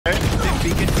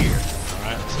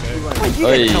you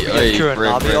gonna tell me that you're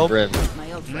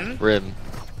an Brim.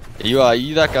 Are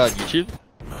you that guy on YouTube?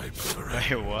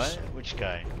 Wait, what? Which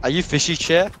guy? Are you fishy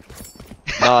chair?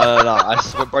 No. I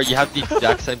swear, bro, you have the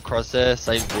exact same crosshair,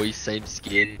 same voice, same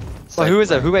skin. Well, who is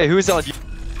that? Who is it on you?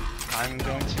 I'm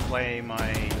going to play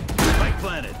my...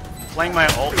 Planet. Playing my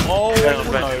ult. Oh,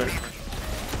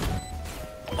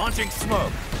 no. Launching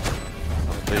smoke.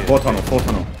 Four tunnel.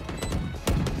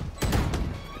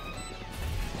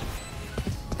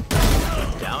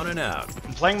 Down and out.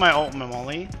 I'm playing my ult,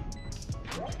 Molly.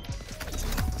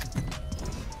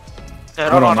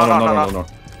 No.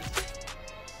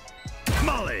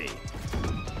 Molly.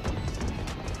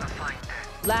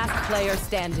 Last player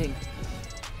standing.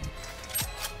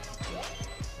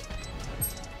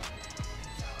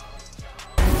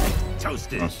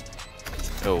 Toasted. Nice.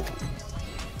 Oh.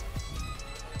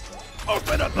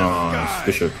 Open up the Nice. sky.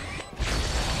 Bishop.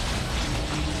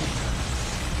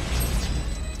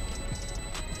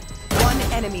 One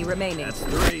enemy remaining. That's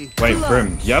 3. Wait,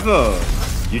 Brim, you have a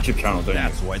YouTube channel, don't you?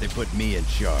 That's why they put me in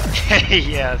charge.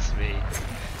 Yeah, it's me.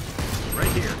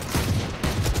 Right here.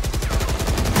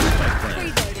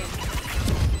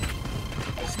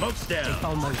 Smoke's down.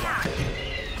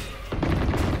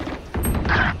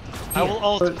 I will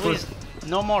ult, please.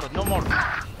 No more.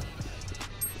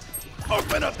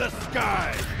 Open up the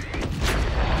sky.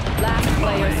 Last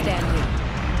player standing.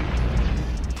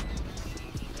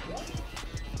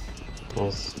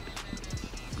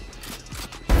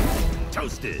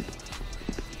 Toasted.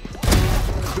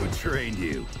 Who trained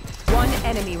you? One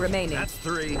enemy remaining. That's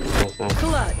 3.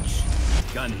 Clutch.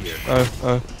 Gun here.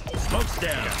 Smoke's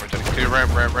down.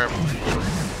 Ram.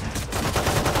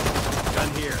 Gun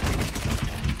here.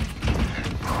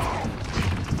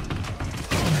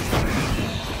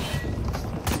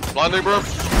 Blinding, bro.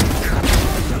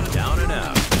 Down and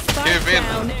out. Give in.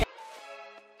 Down.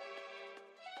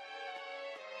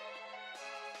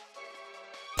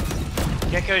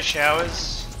 Gecko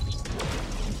showers.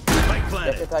 Spike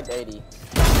planet. Attack 80.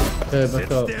 Okay, back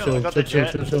Sit up. still, I got the Chill.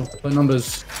 jet. Play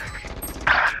numbers.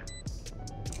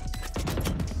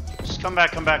 Just come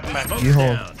back. Smoke's You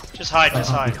hold. down. Just hide.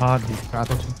 Hard. Alright.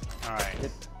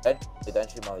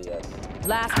 Don't shoot Molly yet.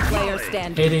 Last player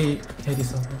standing. 80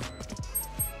 something.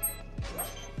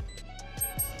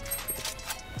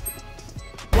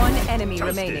 One enemy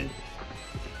Toasted. remaining.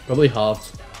 Probably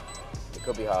halved. It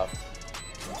could be half.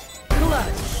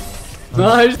 Clutch.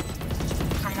 Nice!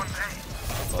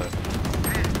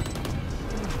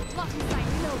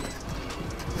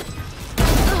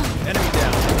 Enemy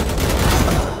down.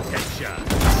 Headshot.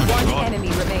 One enemy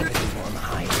remaining.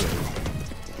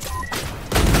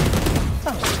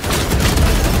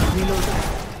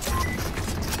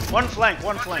 One flank.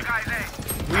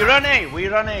 We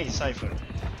run A, Cypher.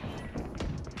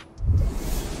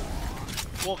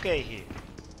 Walk A here.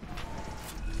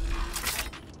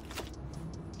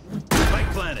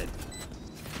 Spike planet.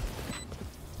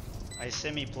 I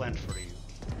semi-planned for you.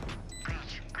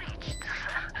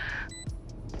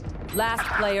 Last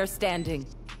player standing.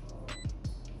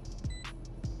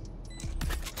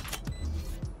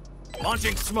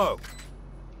 Launching smoke.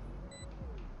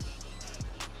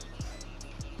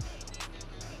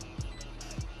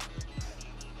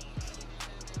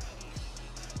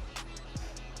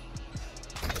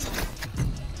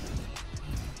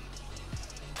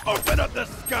 Open up the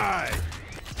sky.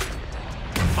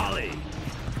 Molly.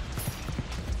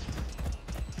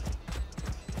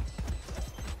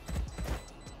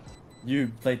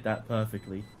 You played that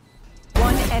perfectly.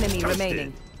 One enemy Toasted.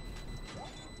 remaining.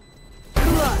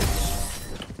 Clutch.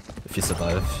 If you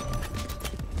survive.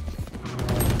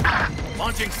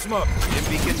 Launching smoke. Stim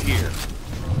beacon here.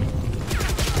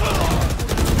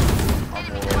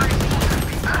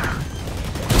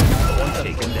 One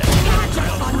taken down.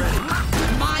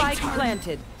 Spike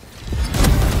planted.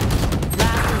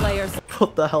 Last player.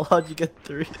 What the hell? How'd you get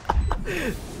through?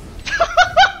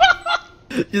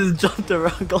 You just jumped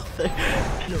around, got there.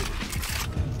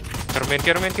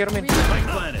 Get him in. Spike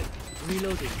planet.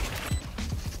 Reloading.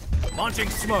 Launching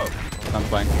smoke. None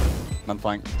flank.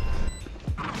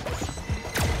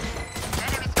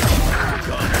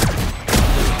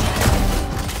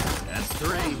 That's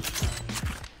 3.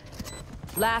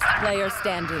 Last player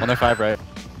standing. 105 right.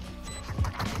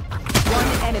 One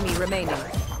enemy remaining.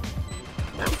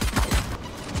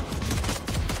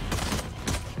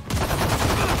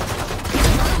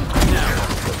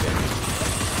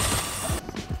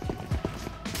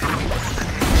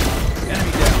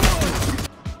 Enemy down.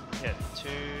 Yeah, 2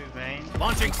 main.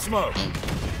 Launching smoke.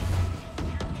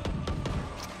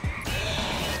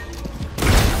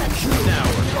 Now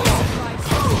we're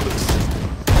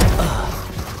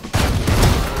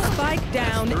Spike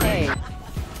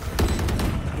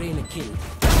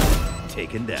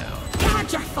taken down.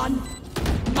 Had your fun.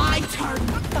 My turn.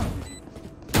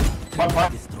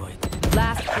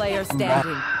 Last player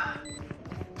standing.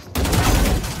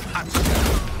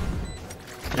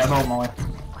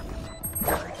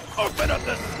 Open up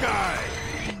the sky.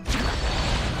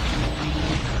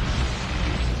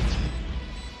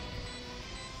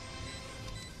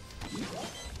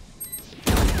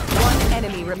 One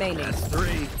enemy remaining. That's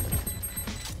 3.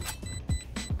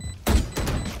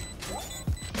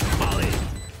 Molly.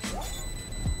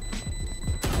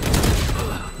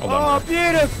 Oh,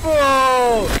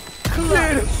 Beautiful!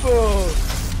 Beautiful!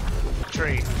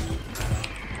 Tree.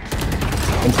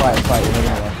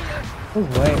 Oh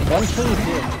wait,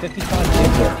 122,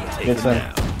 55 Taken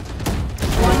down.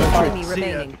 One enemy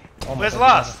remaining. Where's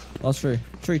last? Last tree.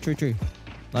 Tree.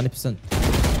 90%.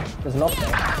 There's not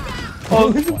there.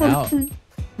 Wow.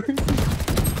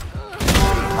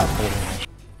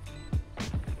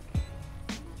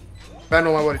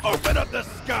 Open up the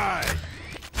sky.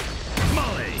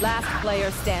 Molly. Last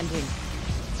player standing.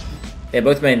 They're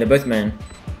both main.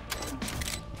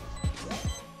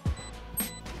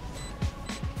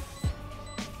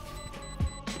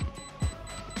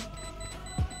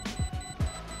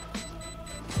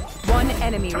 One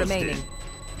enemy remaining.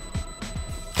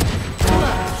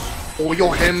 Oh,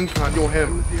 you're him, can't you're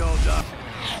him. The old duck.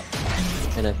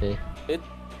 NFA.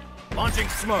 Launching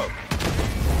smoke.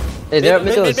 Hey, they're at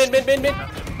middle. Mid.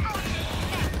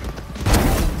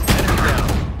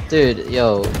 Dude,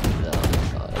 yo.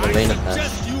 The rain of that.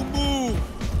 Just you move.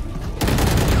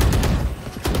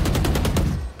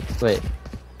 Wait.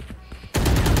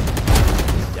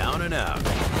 Down and out.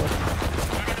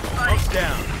 Smoke's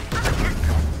down.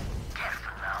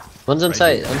 One's on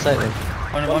site. On site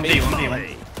one. One B.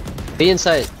 Be in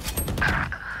sight.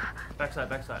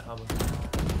 Backside, Harbor.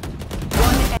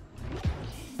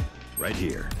 Right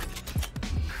here.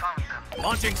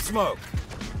 Launching smoke.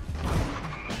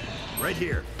 Right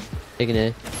here. Taking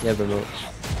A. Yeah, remote.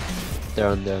 They're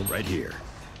on. Right here.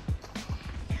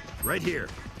 Right here.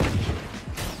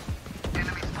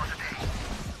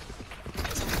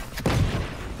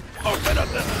 Open up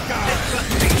the sky.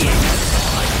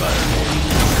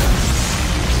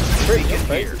 Freak is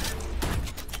here.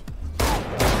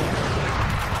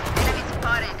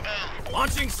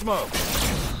 Launching smoke.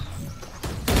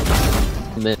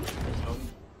 Mid.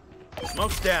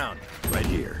 Smoke's down. Right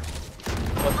here.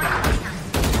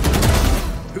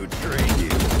 Who trained you?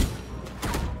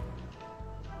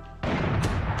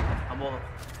 I'm all.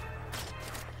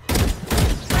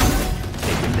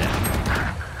 Taken down.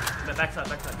 Backside,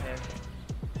 here.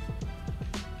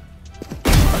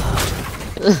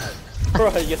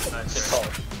 Bro, you're so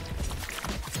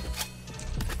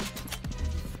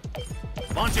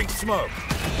Launching smoke.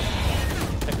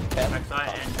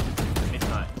 Backside and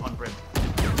midside on Brim.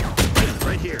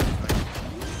 Right here.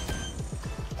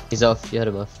 He's off. You had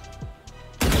him off.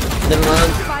 Never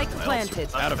mind. Spike planted.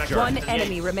 Out of charge. One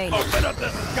enemy remaining. Open up the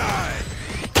sky.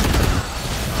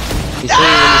 He's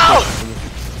no!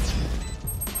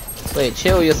 Wait,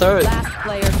 chill. You're third. Last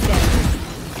player standing.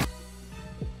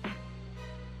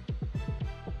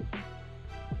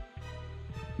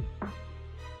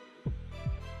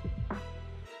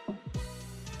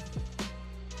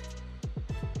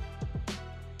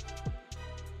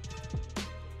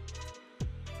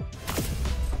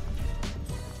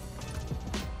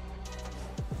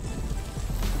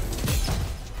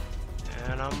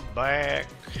 And I'm back.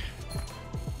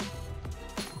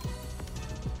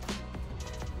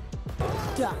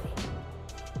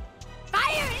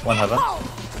 One heaven.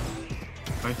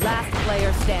 Last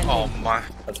player standing. Oh my.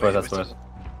 That's worse.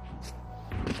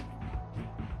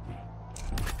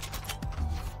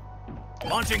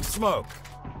 Launching smoke.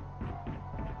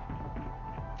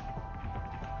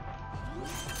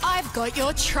 I've got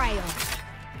your trail.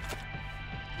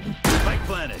 Spike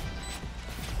planted.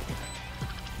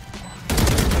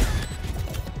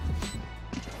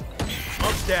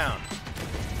 Smoke's down.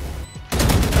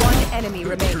 One enemy Who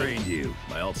remaining. trained you?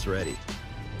 My ult's ready.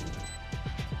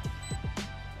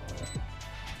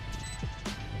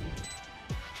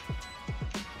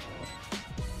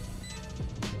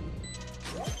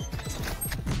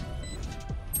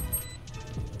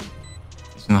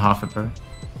 He's in half it, bro.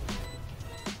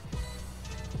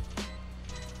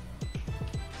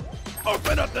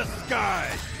 Open up the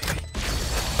sky.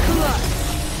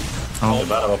 Oh,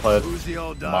 bad well played. Who's the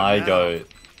old dog My now? goat.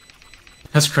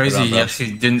 That's crazy. Around He that.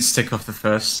 actually didn't stick off the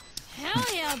first. Hell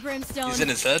yeah, Brimstone. He's in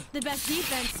his head. The best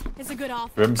defense is a good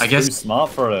offense. Brim's I guess- too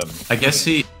smart for him. I guess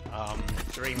he.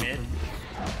 3 mid.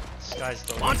 Sky's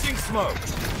the Launching smoke.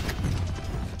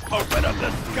 Open up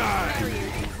the sky.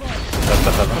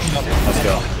 That's heaven. Let's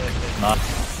go.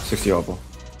 60 open.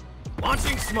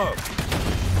 Launching smoke.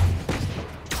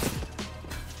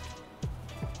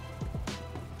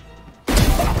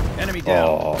 Enemy down.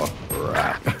 Oh,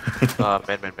 crap.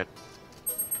 Mid.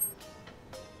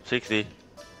 60.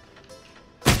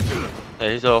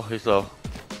 Hey, he's low.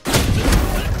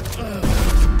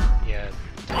 Yeah.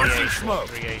 3A short.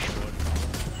 3A short.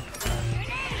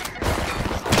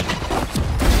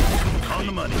 On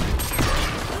the money.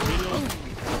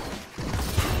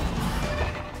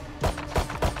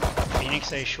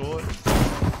 Phoenix A short.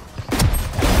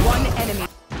 One enemy.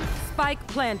 Spike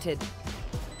planted.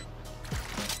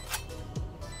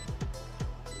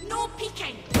 No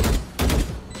peeking.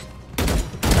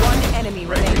 One enemy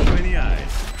remaining. Between the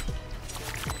eyes.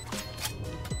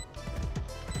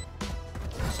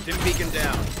 Stim beacon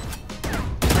down.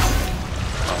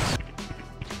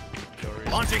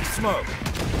 Launching smoke.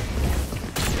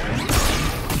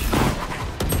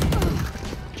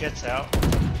 Jets out.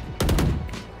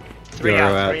 Three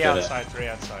outside.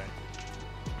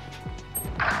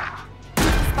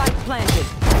 Spike planted.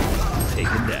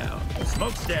 Taken down.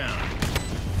 Smoke's down.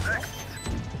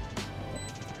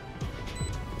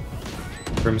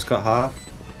 Brim's got half.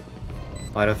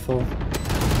 I'd have full. No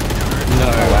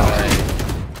way.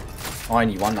 Oh,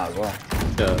 and you won that as well.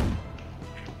 Yeah.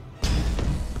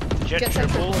 Jet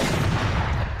triple.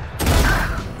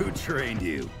 Who trained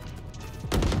you?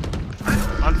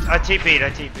 I TP'd.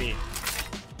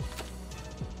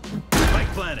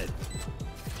 Spike planted.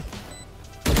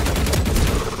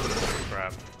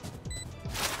 Crap.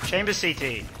 Chamber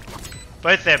CT.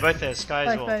 Both there. Sky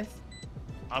as well.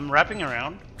 I'm wrapping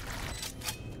around.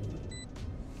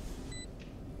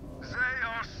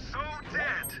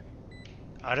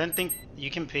 I don't think you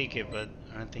can peek it, but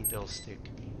I don't think they'll stick.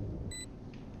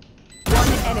 One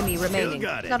enemy remaining.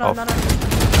 Got it. No.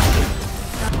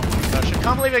 Gosh, I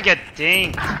can't believe I get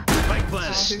dinged. Spike planted.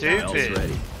 This is stupid.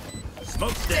 Ready.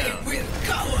 Smoke's down.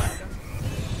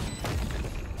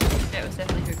 Yeah, it was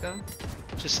definitely good go.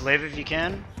 Just live if you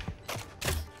can.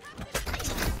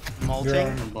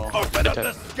 Molting. Open up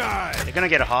the sky. They're gonna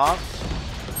get a half.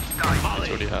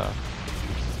 Already half.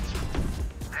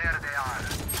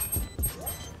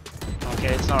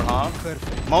 Okay, it's not half.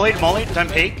 Molly,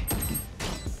 don't peek.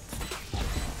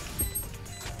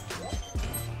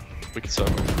 We can start.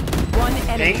 One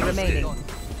enemy Ping. remaining.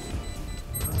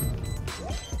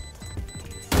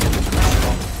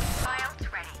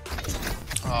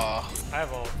 I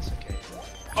have ult, it's okay.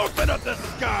 Open up the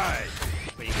sky.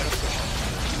 But you gotta push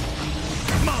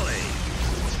Molly.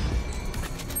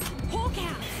 Hawk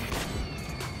out.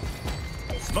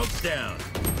 Smoke's down.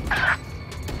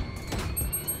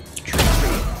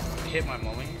 hit my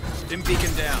Molly. Stim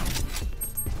beacon down.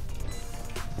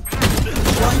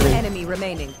 One enemy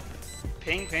remaining.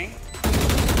 Ping.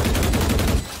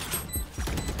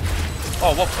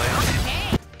 Oh, what play?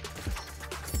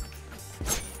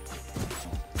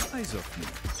 Eyes off me.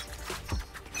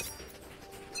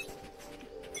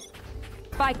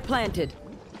 Spike planted.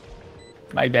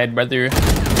 My bad, brother.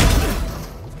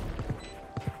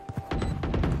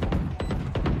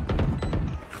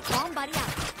 Bomb buddy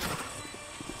out.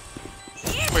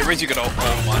 Wait, Riz, you got ult.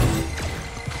 Oh, my.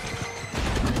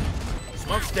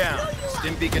 Smoke's down.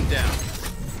 Stim beacon down.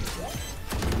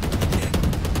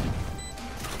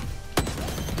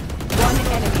 One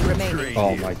enemy remaining.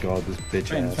 Oh my god, this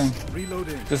bitch ass.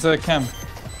 Reloading. This is a camp.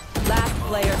 Last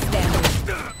player standing.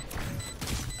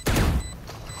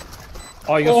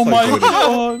 Oh, you're Oh so my good.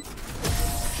 god!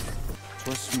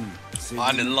 Trust me.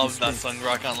 I didn't love that song,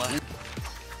 bro, I can't lie.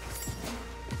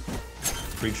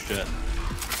 Breach jet.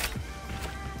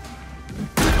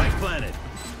 Spike planet.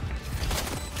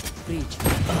 Breach.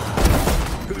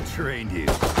 Who trained you?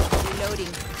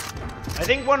 Reloading. I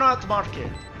think one out market.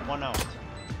 One out.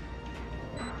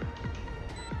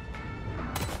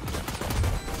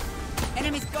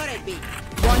 Enemy's got it, B.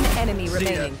 One enemy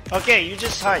remaining. Okay, you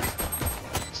just hide.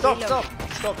 Stop.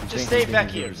 Just stay back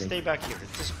here. Stay back here.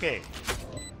 It's okay.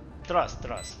 Trust.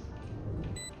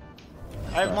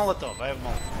 I have Molotov.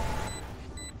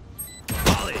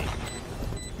 Molly.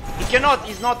 He cannot.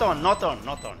 He's not on.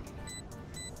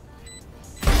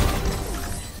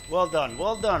 Well done,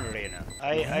 Reina.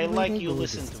 I like you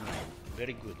listen to me.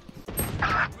 Very good.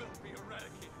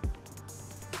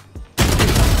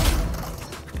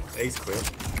 Ace clear.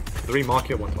 3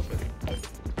 market, 1 top mid.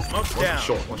 Smoke's One down.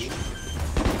 short, 1 short.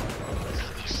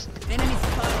 Enemy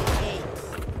spotted.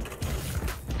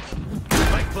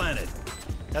 Spike planet.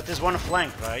 That is one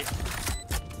flank, right?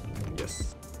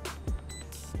 Yes.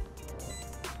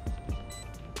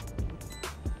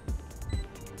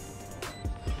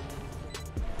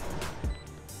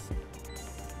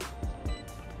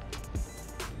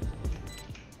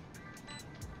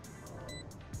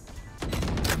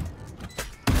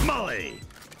 Molly.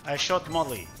 I shot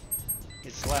Molly.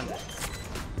 It's landed.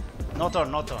 Not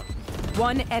on, not on.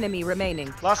 One enemy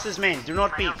remaining. Last is main. Do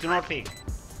not peek, do not peek.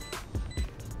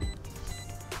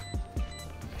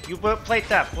 You play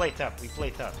tap, we play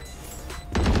tap.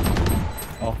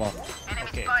 Off.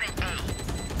 Okay.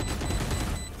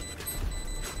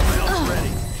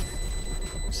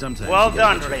 Sometimes Well you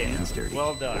done, gotta get your Ray. hands dirty.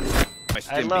 Well done. My I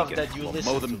stim love beacon that you will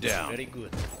listen mow them to me. down. Very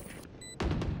good.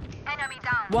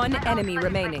 One enemy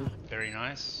remaining. Very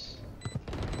nice.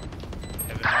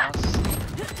 Heaven house.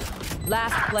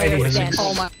 Last player standing.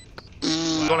 Oh my.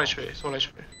 Wow. One HP, one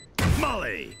HP.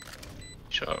 Molly.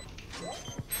 Shut up.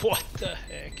 What the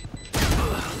heck?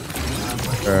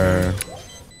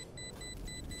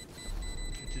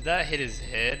 Did that hit his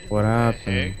head? What The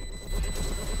happened? heck?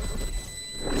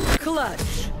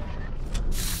 Clutch.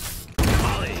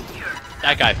 Molly.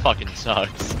 That guy fucking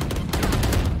sucks.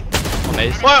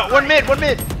 Amazing. What? One mid!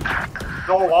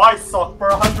 Yo, I suck,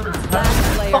 bro. 100.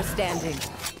 Last player standing.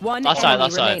 One Last side, enemy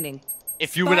last side. remaining.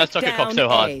 If you win, I suck a cock Spike so down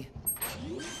hard. A.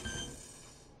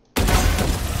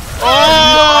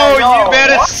 Oh, you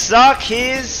better suck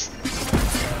his.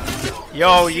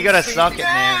 Yo, you gotta suck it,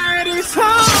 man.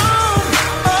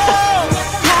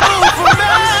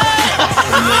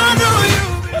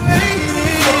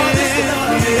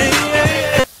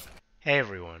 Hey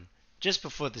everyone, just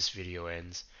before this video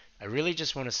ends, I really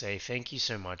just want to say thank you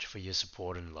so much for your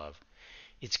support and love.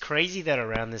 It's crazy that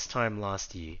around this time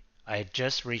last year, I had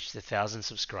just reached 1,000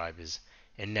 subscribers,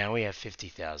 and now we have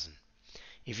 50,000.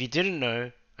 If you didn't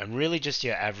know, I'm really just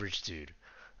your average dude.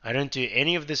 I don't do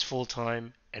any of this full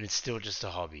time, and it's still just a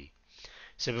hobby.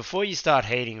 So before you start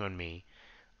hating on me,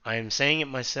 I am saying it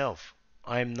myself.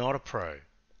 I am not a pro.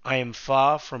 I am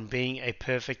far from being a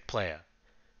perfect player.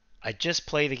 I just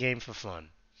play the game for fun.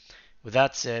 With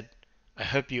that said, I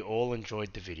hope you all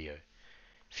enjoyed the video.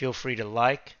 Feel free to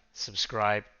like,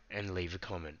 subscribe, and leave a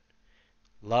comment.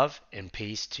 Love and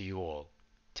peace to you all.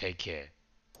 Take care.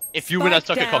 If you win, I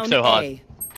suck a cock so hard. A.